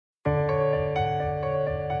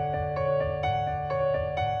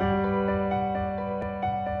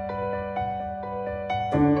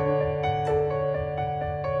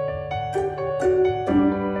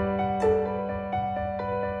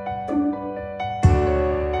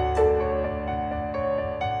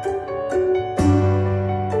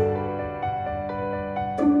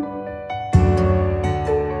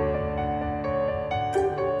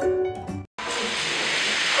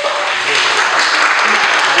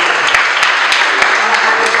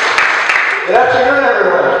Good afternoon,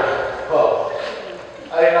 everyone. Well,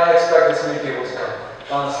 I did not expect this many people to come,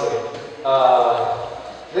 honestly.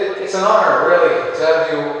 It's an honor, really, to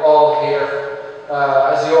have you all here.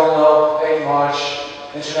 As you all know, 8 March,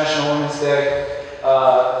 International Women's Day.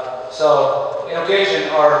 So, in occasion,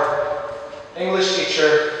 our English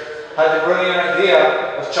teacher had the brilliant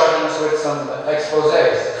idea of charging us with some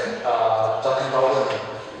exposés, talking about women.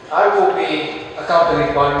 I will be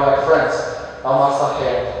accompanied by my friends,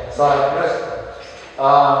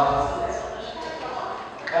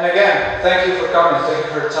 and again, thank you for coming, thank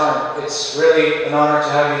you for your time. It's really an honor to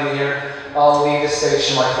have you here. I'll leave the stage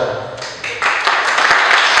to my friend.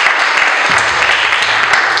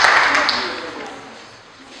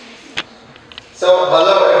 So,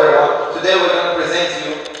 hello everyone. Today we're going to present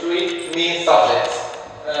you 3 main subjects.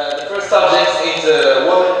 The first subject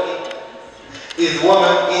is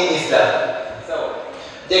women in Islam. So,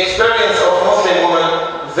 the experience of Muslim women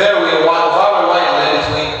vary widely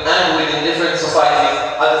between and within different societies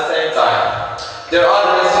at the same time. Their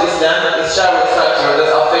adherence to Islam is a shared factor that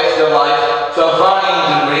affects their life to a varying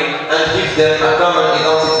degree and gives them a common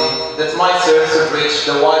identity that might serve to bridge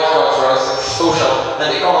the wide cultural, social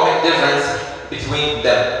and economic difference between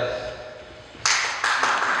them.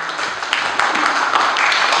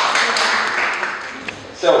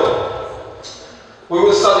 So, we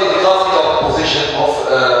will study the classical position of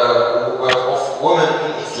women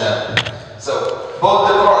in Islam. So, both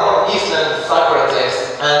the Quran, Islam's sacred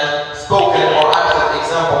text, and spoken or acted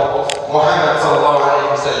example of Muhammad sallallahu alaihi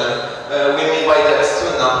wasallam, we mean by the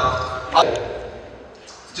Sunnah,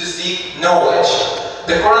 to seek knowledge.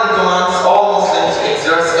 The Quran commands all Muslims to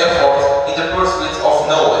exert effort in the pursuit of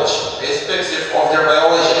knowledge, irrespective of their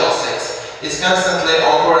biological sex. It constantly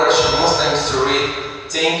encourages Muslims to read,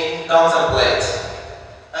 think, contemplate,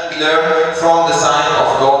 and learn from the sign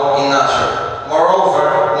of God in nature.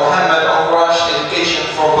 Moreover, Muhammad encouraged education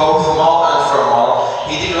for both male and female.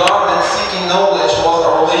 He declared that seeking knowledge was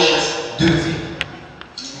a religious duty,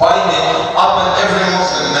 binding upon every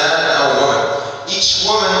Muslim man and woman. Each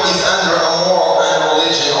woman is under a moral and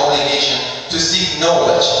religious obligation to seek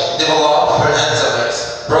knowledge, develop her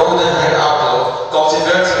intellect, broaden her outlook,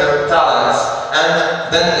 cultivate her talents, and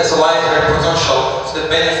then utilize her potential to the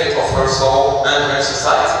benefit of her soul and her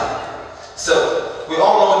society. So, we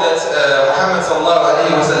all know that Muhammad sallallahu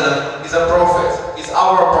alaihi wasallam is a prophet, is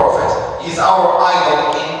our prophet, is our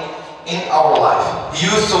idol in our life. He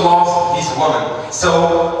used to love his women.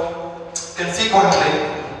 So, consequently,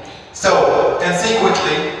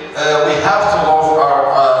 we have to love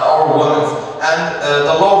our women, and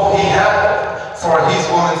the love he had for his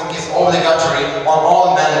women is obligatory on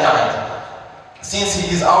all mankind, since he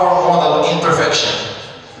is our model in perfection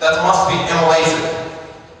that must be emulated.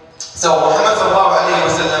 So Muhammad sallallahu alaihi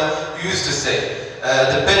wasallam used to say,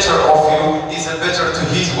 the better of you is the better to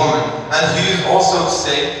his woman, and he used also to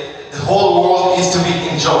say, the whole world is to be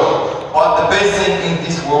enjoyed, but the best thing in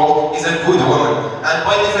this world is a good woman, and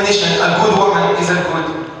by definition, a good woman is a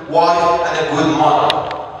good wife and a good mother.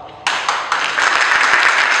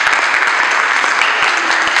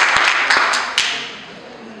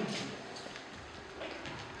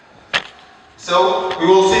 So, we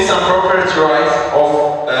will see some property rights of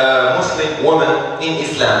Muslim women in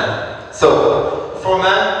Islam. So, for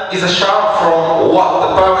men is a sharp from what the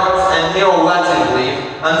parents and neo-Latin believe,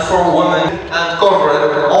 and for women and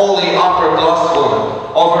covered only upper class women.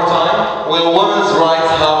 Over time, while women's rights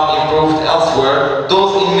have improved elsewhere,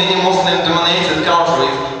 those in many Muslim-dominated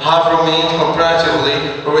countries have remained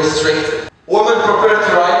comparatively restricted. Women property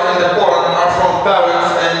rights in the Quran are from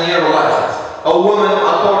parents and neo-Latins. A woman,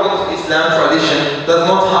 according to Islam tradition, does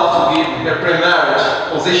not have to give her pre-marriage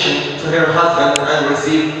position to her husband and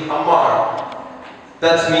receive a mahr.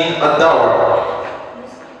 That means a dowry.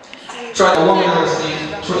 A woman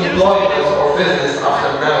receives through employment or business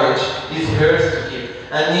after marriage is hers to keep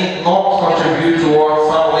and need not contribute toward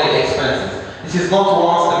family expenses. This is not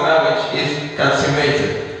once the marriage is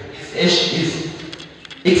consummated. It is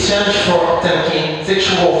exchange for tamkin,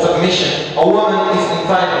 sexual submission. A woman is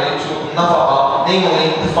entitled to nafaqa,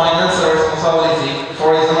 namely the financial responsibility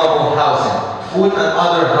for reasonable housing, food and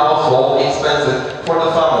other household expenses for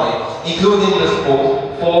the family, including the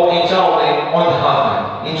support for entirely on the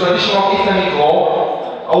husband. In traditional Islamic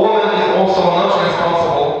law, a woman is also not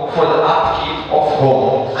responsible for the upkeep of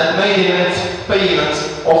home and may limit payment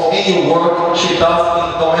of any work she does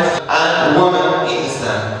in domestic and women in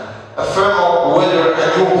Islam. A female, whether a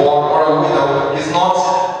newborn or a widow, is not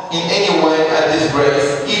in any way a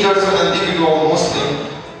disgrace, either to an individual Muslim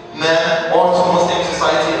man or to Muslim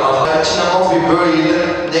society at large. She cannot be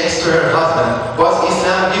buried next to her husband, but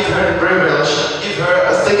Islam gives her the privilege, gives her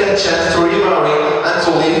a second chance to remarry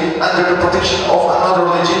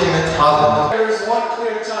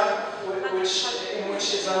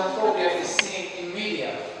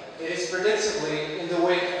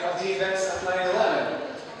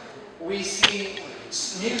we see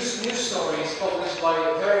news stories published by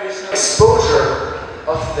various exposure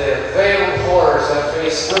of the veiled horrors that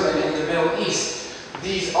face women in the Middle East.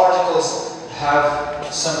 These articles have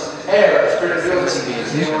some air of credibility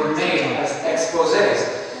because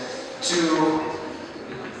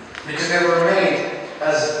they were made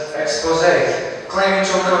as exposés claiming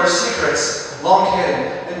to uncover secrets long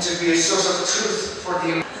hidden and to be a source of truth for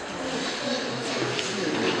the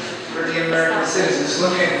American citizens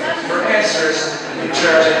looking for answers in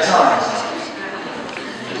tragic times.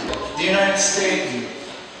 The United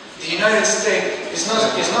States is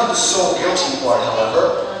not the sole guilty part,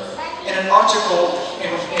 however. In an article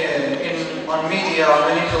on media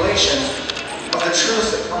manipulation of the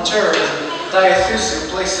truth on terrorism, Diathusu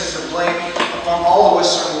places the blame upon all the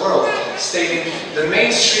Western world, stating the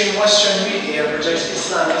mainstream Western media projects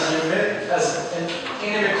Islam as an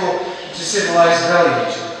inimical to civilized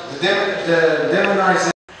values. The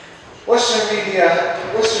demonizing Western media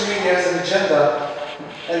has an agenda,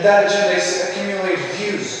 and that agenda is to accumulate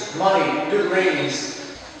views, money, good ratings.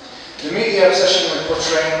 The media obsession with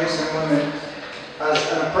portraying Muslim women as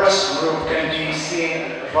an oppressed group can be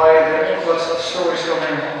seen via their influx of stories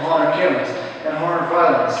covering honor killings and honor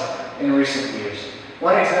violence in recent years.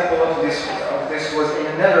 One example of this was in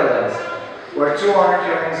the Netherlands, where 2 honor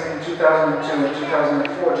killings in 2002 and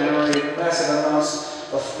 2004 generated massive amounts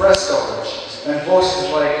of press coverage, and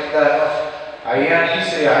voices like that of Ayaan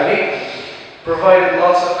Hisri Ali provided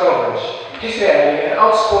lots of coverage. Hisri Ali, an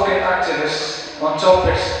outspoken activist on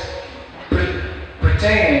topics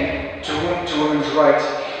pertaining to women's rights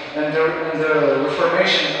and the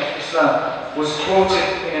reformation of Islam, was quoted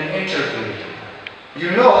in an interview.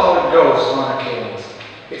 You know how it goes, honor killings.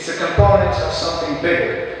 It's a component of something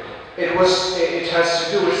bigger. It has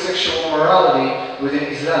to do with sexual morality within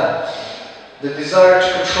Islam. The desire to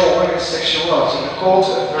control women's sexuality, the cult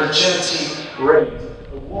of virginity reigns.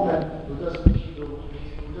 A woman who doesn't keep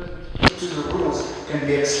to the rules can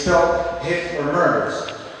be expelled, hit, or murdered.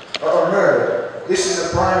 This is a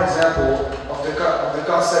prime example of the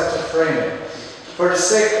concept of framing. For the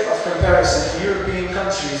sake of comparison, in European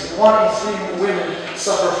countries, 1 in 3 women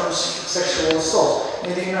suffer from sexual assault.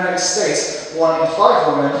 In the United States, 1 in 5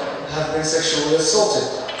 women have been sexually assaulted.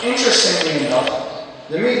 Interestingly enough,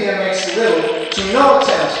 the media makes little to no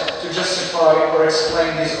attempt to justify or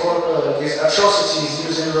explain these atrocities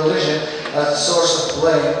using religion as a source of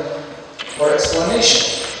blame or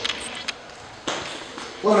explanation.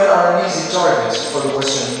 Women are an easy target for the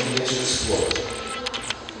Western media to exploit.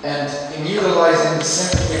 And in utilizing the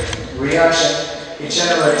sympathetic reaction it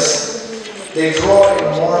generates, they draw in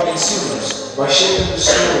more consumers by shaping the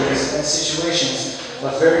stories and situations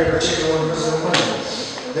of very particular Muslim women.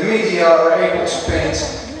 The media are able to paint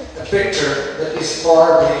a picture that is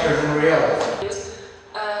far bleaker than reality.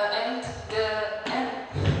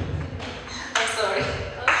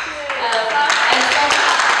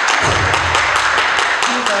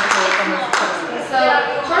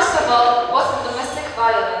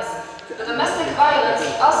 The domestic violence,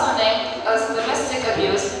 also named as domestic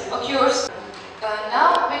abuse, occurs.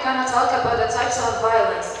 Now we're going to talk about the types of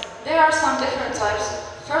violence. There are some different types.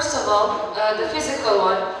 First of all, the physical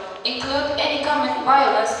one include any common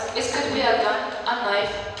violence. It could be a gun, a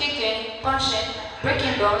knife, kicking, punching,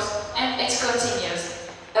 breaking bones, and it continues.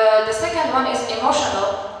 The second one is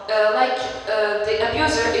emotional, like the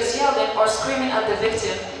abuser is yelling or screaming at the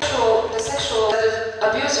victim. The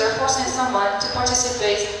abuser forcing someone to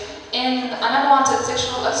participate in an unwanted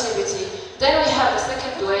sexual activity. Then we have the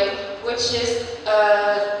second way, which is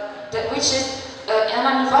an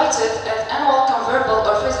uninvited and unwelcome verbal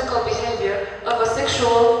or physical behavior of a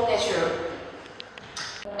sexual nature.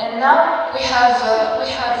 And now we have a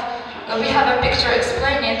picture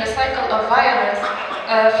explaining the cycle of violence.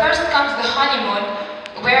 First comes the honeymoon,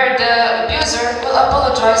 where the abuser will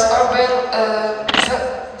apologize or will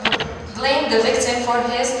blame the victim for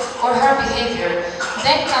his or her behavior.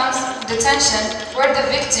 Then comes detention, where the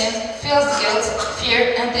victim feels guilt,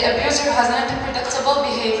 fear, and the abuser has an unpredictable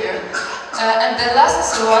behavior. And the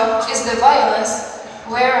last one is the violence,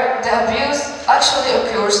 where the abuse actually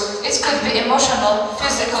occurs. It could be emotional,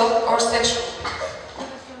 physical, or sexual.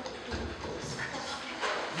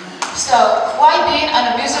 So, why being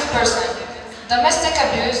an abusive person? Domestic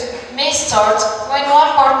abuse may start when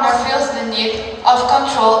one partner feels the need of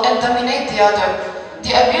control and dominate the other.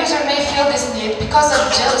 The abuser may feel this need because of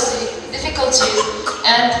jealousy, difficulties,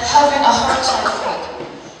 and having a hard childhood.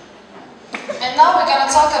 And now we're going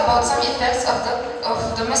to talk about some effects of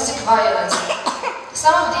domestic violence.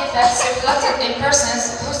 Some of the effects reflected in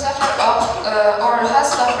persons who suffer or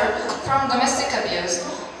has suffered from domestic abuse.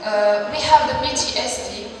 We have the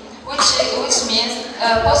PTSD, which means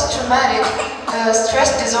post-traumatic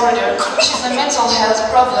stress disorder, which is a mental health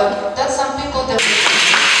problem that some people develop.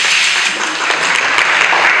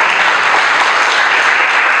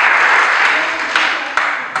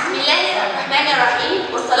 بسم الله الرحمن الرحيم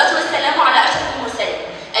والصلاة والسلام على أشرف المرسلين.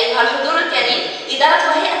 أيها الحضور الكريم، إدارة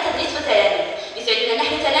وهيئة تدريس وتلاميذ، يسعدنا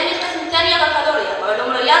نحن تلاميذ قسم الثانية باكالوريا وعلوم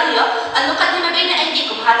الرياضية أن نقدم بين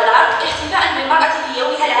أيديكم هذا العرض احتفاء بالمرأة في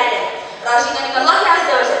يومها العالمي، راجين من الله عز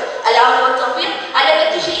وجل العون والتوفيق على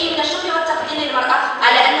بذل شيء من الشكر والتقدير للمرأة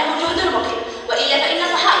على أنه جهد مقيم، وإلا فإن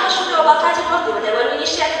صحائف الشكر وباقات الورد ودواوين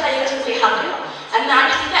الشعر قليلة في حقها. أما عن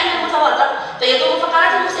احتفائنا المتواضع فيضم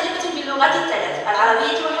فقرات مختلفة باللغات الثلاث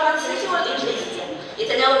العربية والفرنسية والإنجليزية،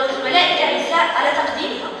 يتناوب الزملاء الأعزاء على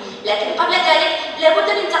تقديمها، لكن قبل ذلك لابد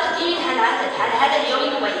من تقديمها على هذا اليوم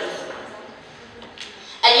المميز.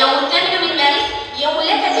 اليوم 8 من مارس يوم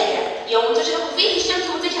لا كالأيام، يوم تشرق فيه الشمس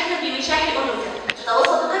متجهة بوشاح أنوثة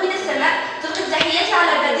تتوسطها من السماء، تلقي التحيات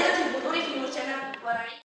على بادرة البذور في المجتمع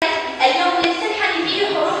ورعية. اليوم الذي تنحني فيه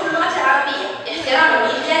حروف اللغة العربية احتراما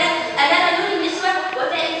وإجلالا أمام نور النسوة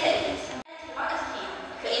وتائب المرأة فيها،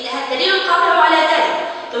 فإنها الدليل القاطع على ذلك.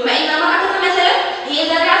 ثم إن المرأة مثلا هي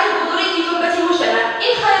زارعة البذور في تربة المجتمع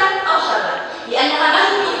إن خيرا أو شرا، لأنها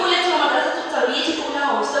مهد الطفولة ومدرسة التربية الأولى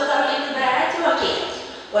ومستودع الانطباعات والقيم،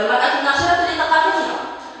 والمرأة الناشرة لثقافتها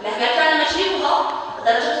مهما كان مشربها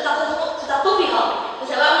ودرجة تثقفها،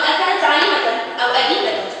 فسواء كانت عالمة أو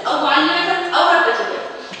أديبة أو معلمة أو ربة بيت،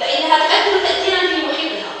 فإنها تؤثر تأثيرا في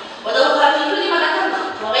محيطها، ودورها في كل ما ذكرنا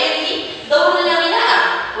وغيره دور لا غناء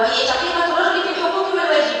عنه، وهي شقيقة الرجل في الحقوق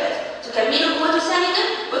والواجبات، تكمله وتسانده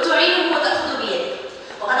وتعينه وتأخذ بيده.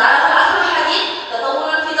 وقد عرف العصر الحديث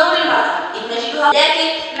تطورا في دور المرأة إذ نجدها. لكن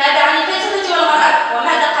ماذا عن الفلسفة والمرأة؟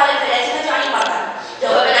 وماذا قال الفلاسفة عن المرأة؟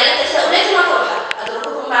 جوابا على التساؤلات المطروحة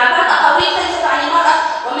أترككم مع بعض أقاويل الفلسفة عن المرأة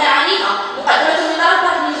ومعانيها مقدمة من طرف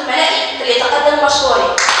بعض من زملائي فليتقدموا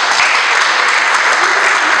مشكورين.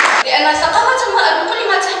 لأن ثقافة المرأة بكل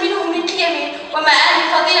ما تحمله من قيم ومعاني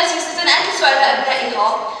فضيلة ستنعكس على أبنائها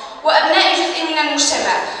وأبناء جزء من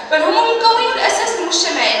المجتمع، بل هم مكون الأساس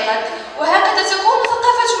لمجتمع الغد، وهكذا تكون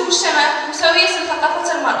ثقافة المجتمع مساوية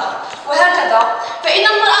لثقافة المرأة. وهكذا فإن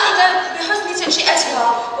المرأة إذا بحسن تنشئتها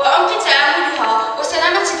وعمق تعاملها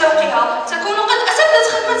وسلامة ذوقها تكون قد أسدت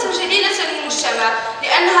خدمة جليلة للمجتمع،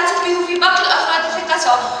 لأنها تثبت في باقي الأفراد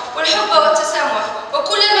الثقة والحب والتسامح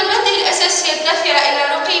وكل المبادئ الأساسية الدافعة إلى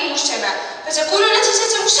رقي المجتمع، فتكون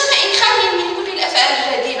نتيجة مجتمع خالي من كل الأفعال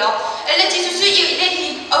الهديلة التي تسيء إليه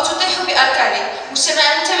أو تطيح بأركانه، مجتمع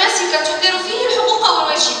متماسكا تحضر فيه الحقوق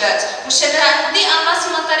والواجبات، مجتمع مضيئا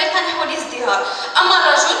راسما طريقا نحو الازدهار. أما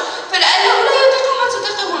الرجل فلعله لا يطيق ما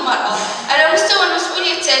تطيقه المرأة على مستوى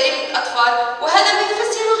المسؤولية تعليم الأطفال، وهذا ما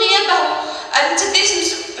يفسر غيابه عن تدريس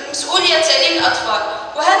المسؤولية تعليم الأطفال،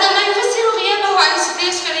 وهذا ما يفسر غيابه عن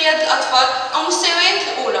التدريس في رياض الأطفال أو المستويات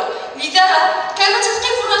الأولى. لذا كان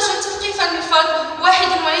تثقيف الرجل تثقيفا للفرد واحد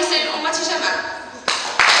وليس للأمة جمعا.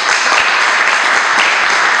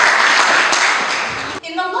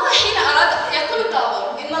 إن الله حين أراد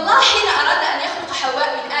أن يخلق حواء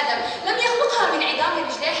من آدم لم يخلقها من عظام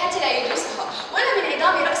رجليه حتى لا يدوسها، ولا من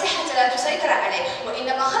عظام رأسه حتى لا تسيطر عليه،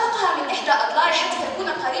 وإنما خلقها من إحدى أضلاعه حتى تكون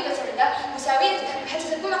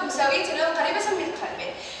مساوية له قريبة من قلبه.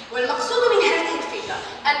 والمقصود من هذه الفكرة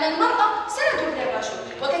أن المرأة سند للرجل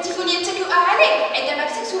وكتف يتكئ عليه عندما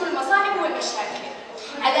تكثر المصاعب والمشاكل،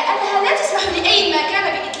 على أنها لا تسمح لأي ما كان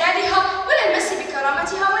بإدلالها ولا المس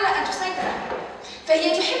بكرامتها ولا أن تسيطر عليه، فهي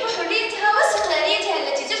تحب حريتها واستقلاليتها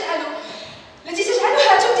التي تجعلها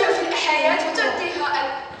تبدع في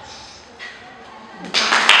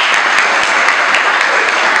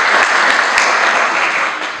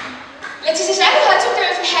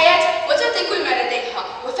الحياة وتعطي كل ما لديها،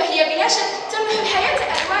 فهي بلا شك تمنح الحياة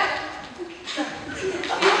ألوان.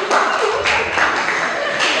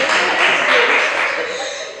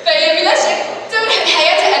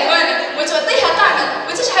 وتعطيها طعما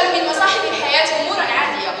وتجعل من مصاحب الحياة أمورا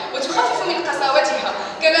عادية وتخفف من قساوتها،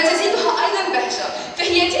 كما تزيدها أيضا بهجة،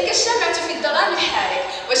 فهي تلك الشمعة في الظلام الحارق.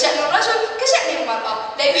 وشأن الرجل كشأن المرأة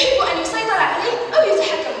لا يحب أن يسيطر عليه أو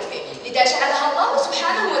يتحكم فيه، لذا جعلها الله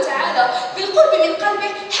سبحانه وتعالى بالقرب من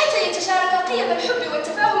قلبه حتى يتشارك قيم الحب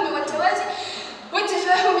والتفاهم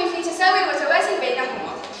في تساوي وتوازن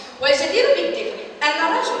بينهما. والجدير بالذكر أن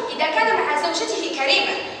الرجل إذا كان مع زوجته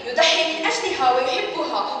كريما يضحي من أجلها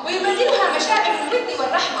ويحبها ويبادلها مشاعر الود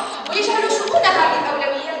والرحمة ويجعل شؤونها من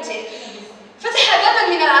أولوياته، فتح بابا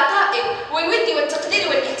من العطاء والود والتقدير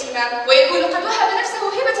والاهتمام، ويكون قد وهب نفسه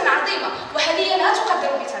هبة عظيمة وهدية لا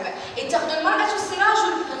تقدر بثمن، إذ تغدو المرأة السراج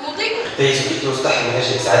المضيء. تريد تصلح من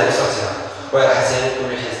أجل إسعاد أسرتها وإحسان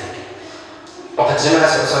كل حزب. وقد جمعت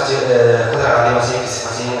أسرتي قدرة عظيمة في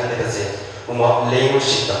صفتي ناقدة هما اللين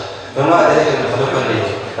والشدة. فمع ذلك المخلوق اللين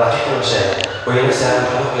رقيق المشاعر وينفسها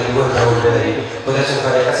المخلوق الذي وهبه الباري قدرة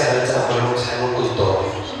فائقة على التأقلم المتحمل كل الظروف.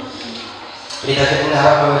 لذا فإنها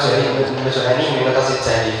ربما تعاني من نقص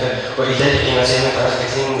التعريف وإجلال قيمتها من طرف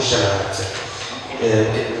كثير من المجتمعات.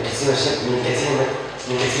 من كثير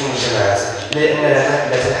من المجتمعات لأنها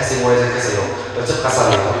لا تنحسب ولا تنكسر وتبقى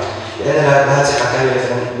صامتة لأنها لها ثقة كاملة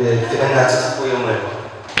في أنها تطفو يوما ما.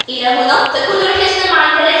 إلى هنا تكون رحلتنا مع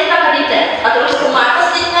الثلاث مقدمات. أترككم مع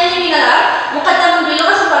الفصل الثاني من العام مقدم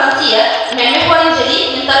باللغة الفرنسية مع محور جديد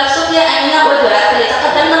من طرف صوفيا أمينة ودعاء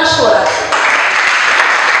فليتقدمن مشكورات.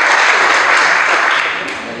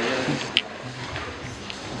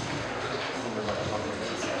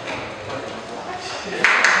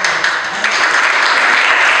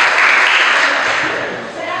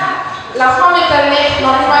 La femme est un être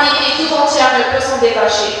dont l'humanité tout entière ne peut s'en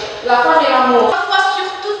détacher. La femme est l'amour.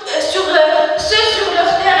 Sur ceux sur leur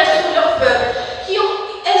terre et sur leur peuple,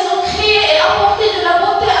 elles ont créé et apporté de la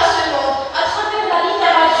beauté à ce monde à travers la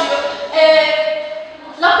littérature,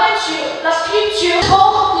 la peinture, la sculpture,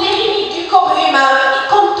 les limites du corps humain.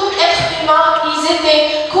 Comme tout être humain, ils étaient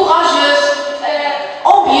courageuses,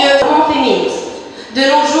 ambieuses, féministes. De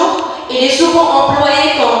nos jours, il est souvent employé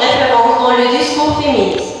comme référence dans le discours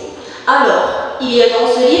féministe. Alors, il y a dans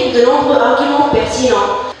ce livre de nombreux arguments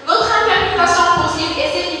pertinents. Notre interprétation possible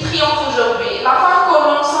est celle qui triomphe aujourd'hui. La femme comme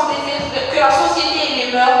l'homme sont des êtres que la société et les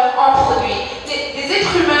mœurs ont produit. Des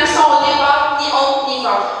êtres humains sans au départ ni homme ni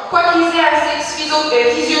femme. Quoi qu'ils aient un sexe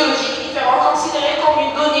physiologique différent, considéré comme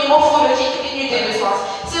une donnée morphologique dénudée de sens.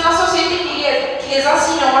 C'est la société qui les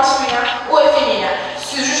assigne au masculin ou au féminin.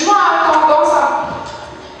 Ce jugement a tendance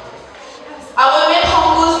à remettre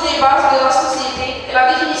en cause les bases de la société et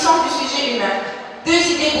la définition du sujet humain. Deux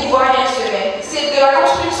idées pouvoir y insérer, celle de la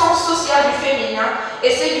construction sociale du féminin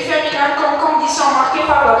et celle du féminin comme condition marquée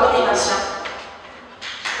par la domination.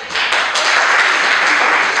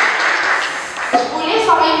 Je vous laisse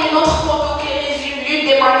avec une autre photo qui résume l'une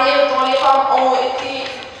des manières dont les femmes ont été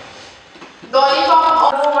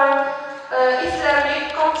Islamic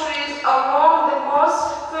countries. Among the most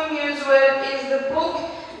famous work is the book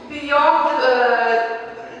Beyond the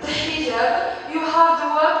Hijab. You have the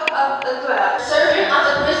work of Dua. Serving as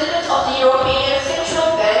the President of the European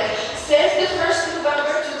Central Bank since the 1st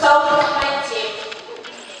November 2019.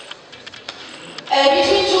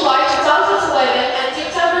 Between July 2011 and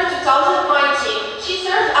September 2019, she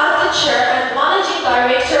served as the chair and managing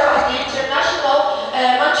director of the International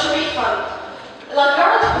Monetary Fund.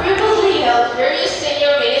 Lagarde previously held various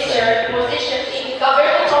senior ministerial positions in the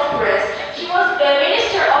government of France. She was the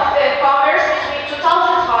Minister of Commerce between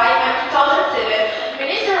 2005 and 2007,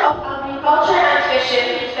 Minister of Agriculture and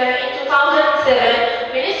Fisheries in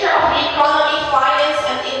 2007, Minister of the Economy, Finance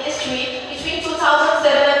and Industry between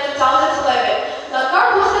 2007 and 2011.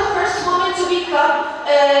 Lagarde was the first woman to become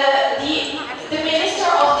the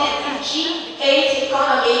Minister of the G8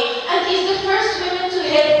 economy and is the first woman to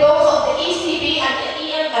head both of the ECB and the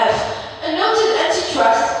IMF. A noted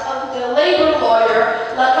antitrust of the labor lawyer,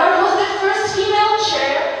 Lagarde was the first female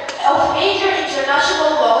chair of major international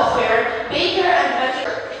law firm, Baker and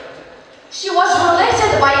Venture. She was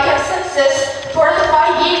elected by consensus for the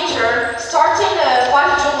 5-year term, starting 5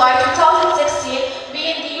 July 2016,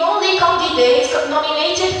 being the only candidate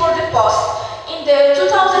nominated for the post. In the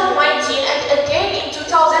 2019 and again in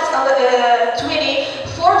 2020,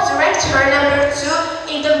 Forbes ranked her number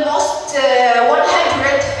 2 in the most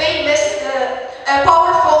 100 famous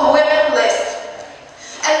powerful women list.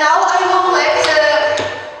 And now I will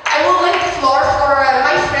let the floor for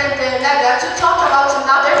my friend Nada to talk about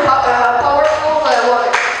another powerful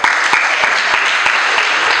woman.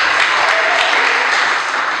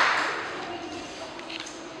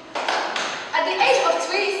 At the age of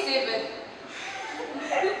 27,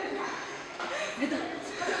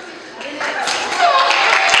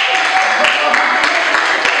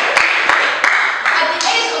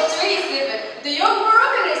 the young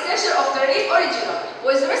Moroccan researcher of the Reef original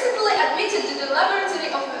was recently admitted to the laboratory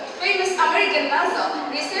of a famous American NASA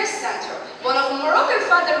Research Center. One of Moroccan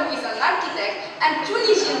father who is an architect and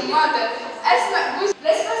Tunisian mother, Asma Bouch,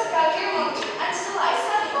 Les Pascal Kermonti, analyzed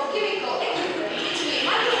study of chemical equilibrium between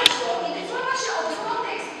manufacturing in the formation of the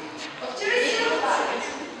context of terrestrial climate.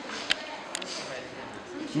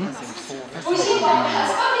 Bouchiba has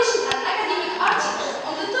published an academic article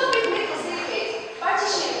on the topic nickel silicate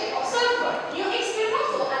partitioning of sulfur, new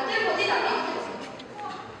experimental and thermodynamic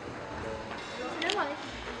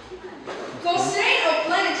constraint of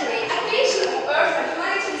planetary application of Earth and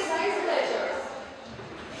planetary science lectures.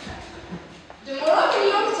 The Moroccan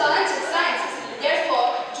young talented scientist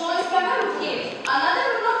therefore joins Kamaluddin, another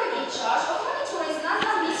Moroccan in charge of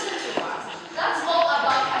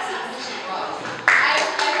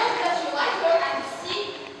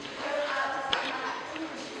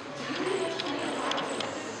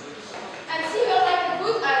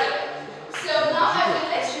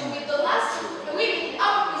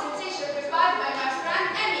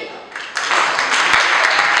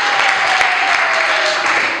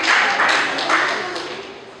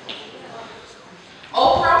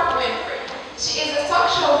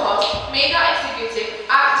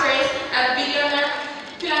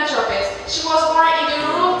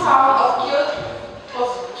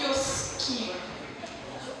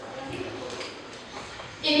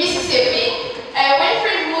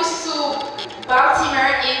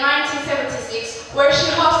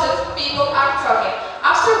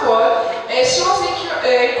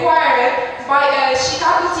by a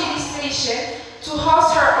Chicago TV station to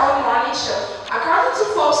host her own morning show. According to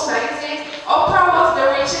Forbes magazine, Oprah was the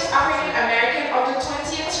richest African American of the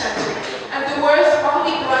 20th century and the world's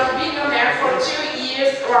only black billionaire for 2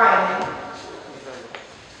 years running.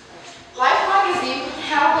 Life magazine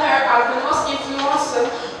hailed her as the most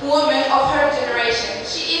influential woman of her generation.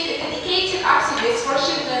 She is a dedicated activist for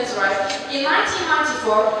children's rights. In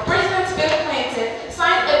 1994, President Bill Clinton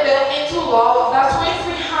signed a bill into law that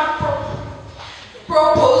Winfrey had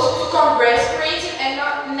proposed to Congress, creating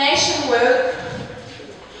a nationwide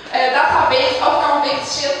database of convicted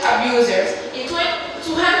child abusers. In 2002,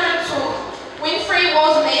 Winfrey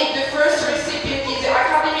was made the first recipient in the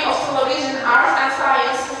Academy of Television Arts and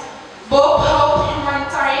Sciences Bob Hope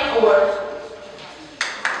Humanitarian Award.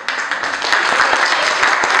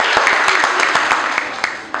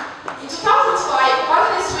 In 2005,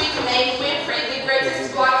 Business Week made Winfrey the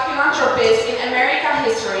greatest black philanthropist in American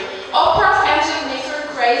history. Oprah's angel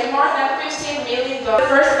network raised more than $15 million. The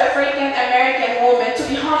first African American woman to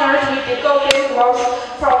be honored with the Golden Globes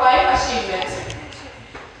for life achievements.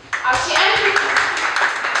 As she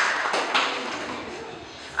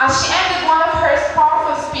ended one of her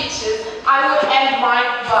powerful speeches, I will end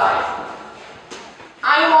mine by: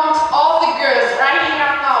 I want all the girls right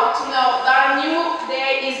here now to know that a new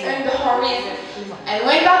day is on the horizon. And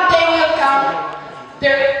when that day will come,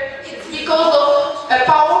 it's because of a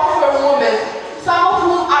powerful woman, some of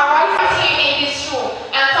whom are right here in this room,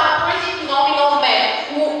 and some pretty phenomenal men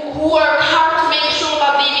who work hard to make sure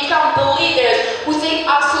that they become the leaders who take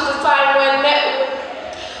us to the time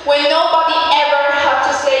when nobody ever had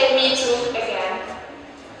to say me too again.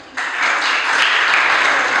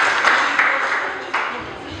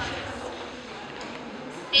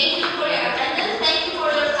 Thank you for your attendance. Thank you for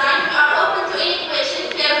your time. We are open to any questions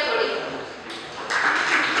carefully.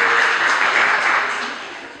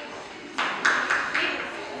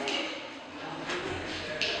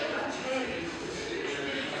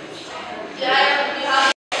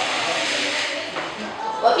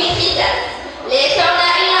 وفي الختام لا يسعنا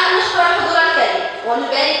إلا أن نشكر حضور الكريم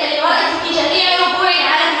ونبارك للمرأة في جميع ربوع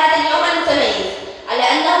العالم هذا اليوم المتميز، على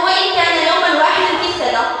أنه وإن كان يوما واحدا في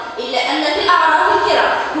السنة إلا أن في الأعراف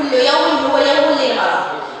الكرام كل يوم هو يوم للمرأة،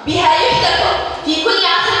 بها يحتفل في كل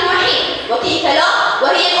عصر وحين، وكيف لا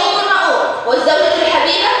وهي الأم المعون والزوجة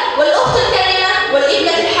الحبيبة والأخت الكريمة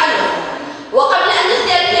والابنة الحنونة. وقبل أن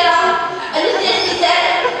نسدي الكرام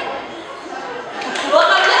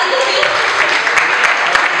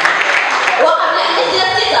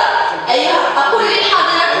أقول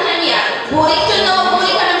للحاضرات جميعا: بوركتن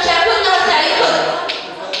وبورك ممشاكن وسعيكن.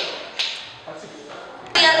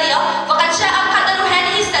 رياضية فقد شاء القدر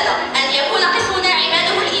هذه السنة أن يكون قسمنا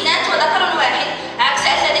عماده الإناث وذكر واحد، عكس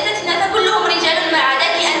أساتذتنا فكلهم رجال ما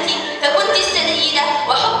عداك أنت فكنت السيدة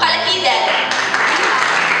وحق لك ذلك.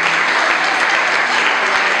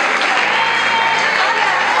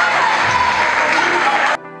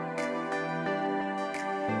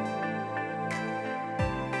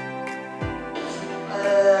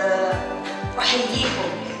 أحييكم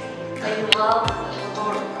أيها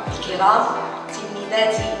الحضور الكرام،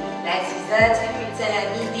 تلميذاتي العزيزات،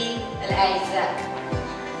 تلاميذي الأعزاء.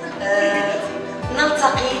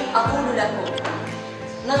 أقول لكم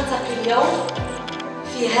نلتقي اليوم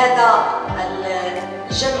في هذا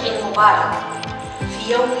الجمع المبارك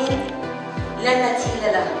في يوم لا مثيل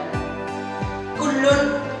له، كل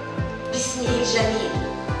باسمه الجميل،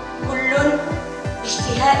 كل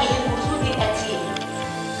باشتهائه الوجود الأتيه.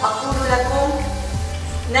 أقول لكم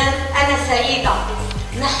أنا سعيدة،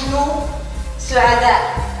 نحن سعداء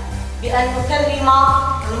بأن نكرم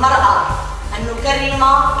المرأة، أن نكرم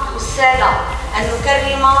الأستاذة، أن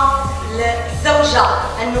نكرم الزوجة،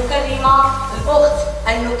 أن نكرم الأخت،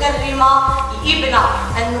 أن نكرم الابنة،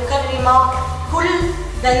 أن نكرم كل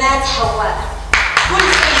بنات حواء، كل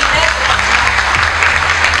سيدات،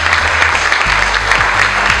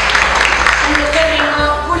 أن نكرم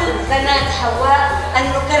كل بنات حواء، أن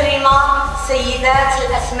نكرم سيدات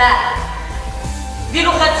الأسماء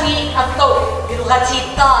بلغة الضوء، بلغة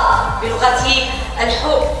الدار، بلغة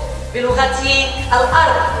الحب، بلغة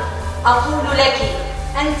الأرض. أقول لك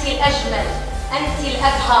أنت الأجمل، أنت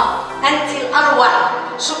الأبهى، أنت الأروع.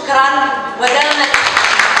 شكرا، ودامت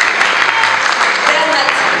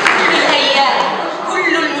كل الأيام،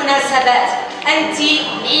 كل المناسبات. أنت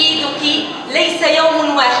عيدك ليس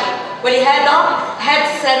يوم واحد، ولهذا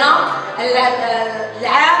هذه السنة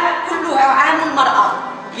العام كله عام المرأة.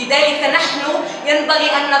 لذلك نحن ينبغي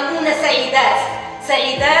أن نكون سعيدات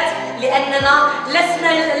سعيدات لأننا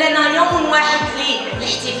لسنا لنا يوم واحد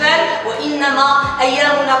للاحتفال، وإنما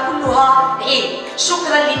أيامنا كلها عيد.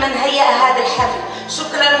 شكرا لمن هيأ هذا الحفل،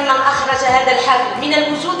 شكرا لمن أخرج هذا الحفل من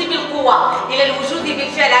الوجود بالقوة إلى الوجود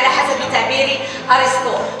بالفعل على حسب تعبير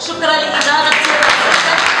أرسطو. شكرا لإدارة